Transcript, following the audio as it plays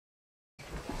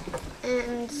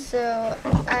And so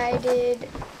I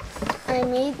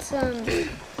made some,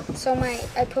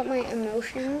 I put my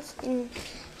emotions in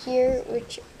here,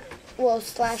 which, well,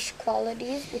 slash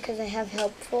qualities, because I have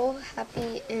helpful,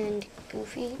 happy, and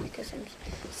goofy, because I'm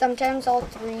sometimes all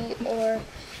three or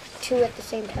two at the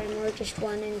same time, or just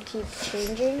one and keep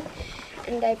changing.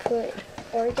 And I put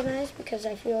organized because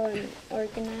I feel I'm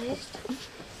organized.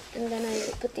 And then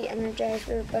I put the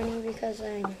Energizer Bunny because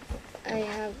I'm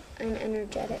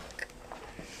energetic.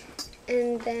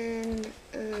 And then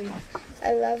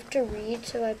I love to read,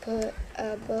 so I put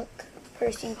a book,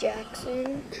 Percy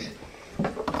Jackson.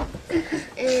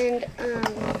 And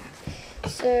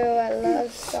so I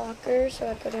love soccer, so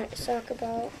I put a soccer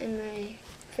ball, and my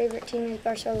favorite team is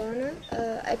Barcelona.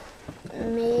 I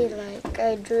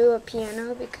drew a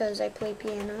piano because I play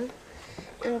piano.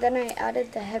 And then I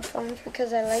added the headphones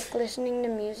because I like listening to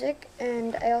music,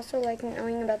 and I also like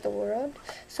knowing about the world.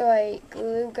 So I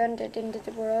glue gunned it into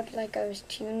the world like I was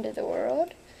tuned to the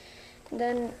world.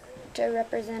 Then to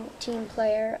represent team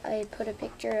player, I put a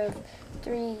picture of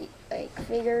three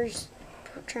figures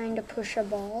trying to push a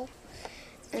ball.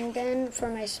 And then for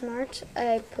my smarts,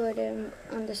 I put them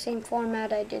on the same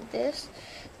format I did this.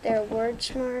 They're word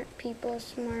smart, people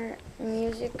smart,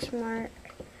 music smart,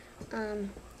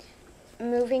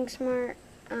 moving smart,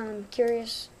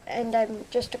 curious, and I'm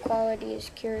just a quality is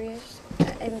curious.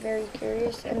 I'm very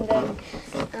curious, and then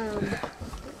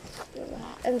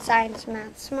and science,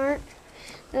 math smart.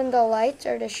 Then the lights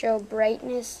are to show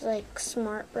brightness, like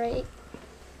smart bright.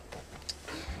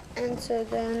 And so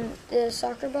then the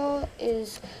soccer ball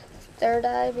is third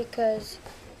eye because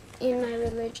in my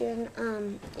religion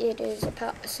it is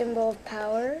a symbol of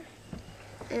power,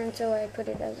 and so I put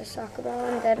it as a soccer ball.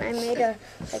 And then I made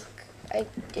I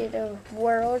did a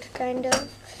world kind of,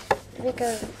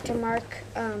 because to mark,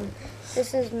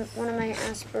 this is one of my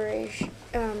aspirations,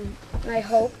 my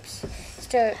hopes, is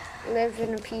to live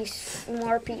in a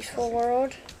more peaceful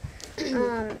world.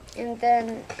 And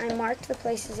then I marked the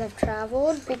places I've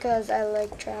traveled because I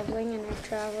like traveling and I've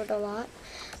traveled a lot.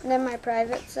 And then my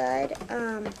private side,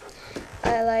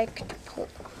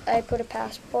 I put a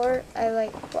passport.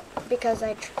 Because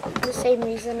the same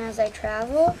reason as I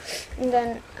travel, and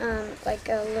then like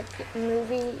a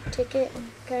movie ticket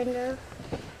kind of,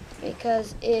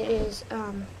 because it is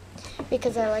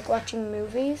because I like watching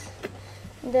movies.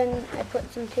 And then I put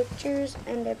some pictures,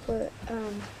 and I put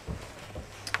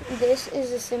this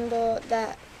is a symbol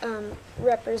that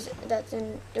that's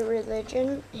in the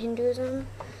religion, Hinduism,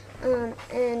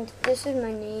 and this is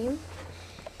my name.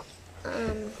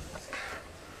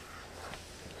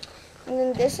 And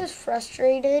then this is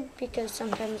frustrated because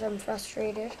sometimes I'm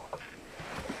frustrated.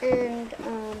 And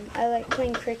I like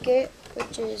playing cricket,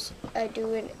 which is, I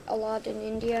do it a lot in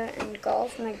India, and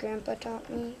golf, my grandpa taught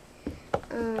me.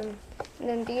 And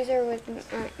then these are with me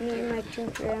and my two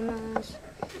grandmas,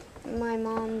 my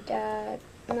mom, dad,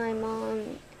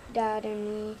 and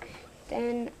me.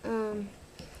 Then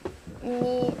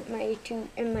me, my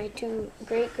two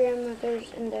great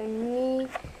grandmothers, and then me,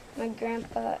 my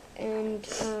grandpa, and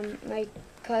my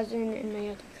cousin and my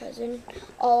other cousin,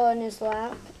 all on his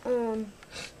lap. And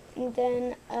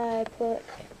then I put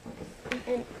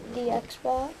the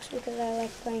Xbox because I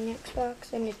like playing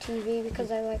Xbox, and the TV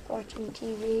because I like watching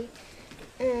TV.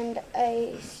 And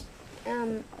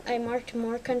I marked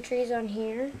more countries on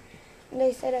here. And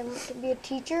they said I want to be a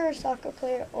teacher, or soccer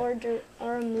player, or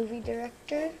a movie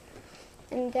director.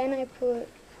 And then I put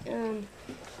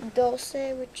dulce,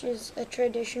 which is a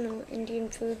traditional Indian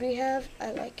food we have.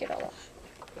 I like it a lot.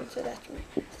 And so that's my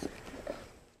mask.